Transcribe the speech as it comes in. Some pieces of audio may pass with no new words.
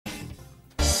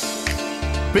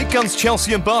Big guns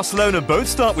Chelsea and Barcelona both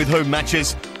start with home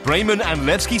matches. Bremen and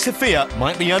Levski Sofia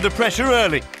might be under pressure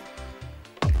early.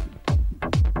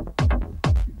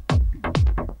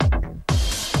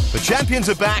 The champions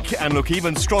are back and look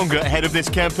even stronger ahead of this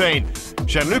campaign.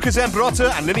 Gianluca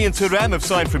Zambrotta and Lilian Thuram have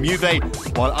signed from Juve,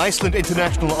 while Iceland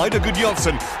international Ida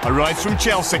Gudjohnsen arrives from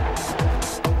Chelsea.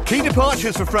 Key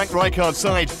departures for Frank Rijkaard's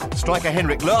side, striker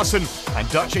Henrik Larsson and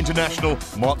Dutch international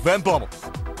Mark van Bommel.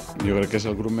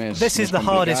 This is the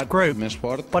hardest group,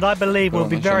 but I believe we'll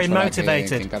be very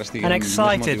motivated and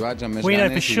excited. We know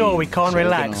for sure we can't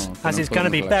relax, as it's going to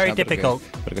be very difficult.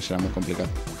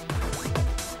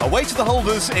 Away to the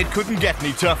holders, it couldn't get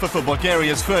any tougher for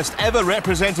Bulgaria's first ever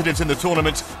representatives in the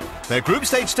tournament. Their group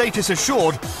stage status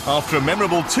assured after a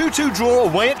memorable 2-2 draw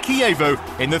away at Kievo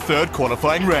in the third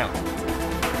qualifying round.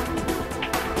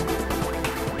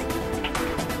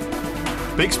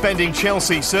 Big spending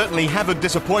Chelsea certainly haven't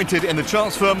disappointed in the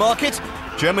transfer market.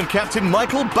 German captain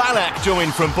Michael Ballack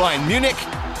joined from Bayern Munich.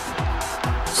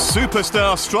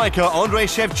 Superstar striker Andrei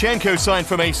Shevchenko signed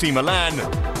from AC Milan.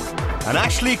 And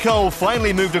Ashley Cole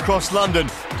finally moved across London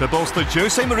to bolster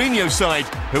Jose Mourinho's side,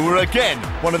 who were again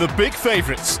one of the big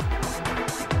favourites.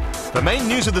 The main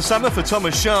news of the summer for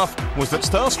Thomas Schaaf was that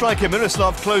star striker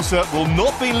Miroslav Klose will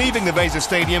not be leaving the Weser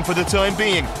Stadium for the time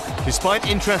being, despite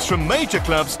interest from major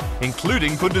clubs,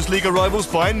 including Bundesliga rivals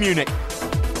Bayern Munich.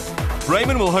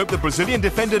 Bremen will hope the Brazilian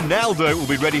defender Naldo will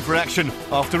be ready for action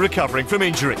after recovering from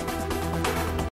injury.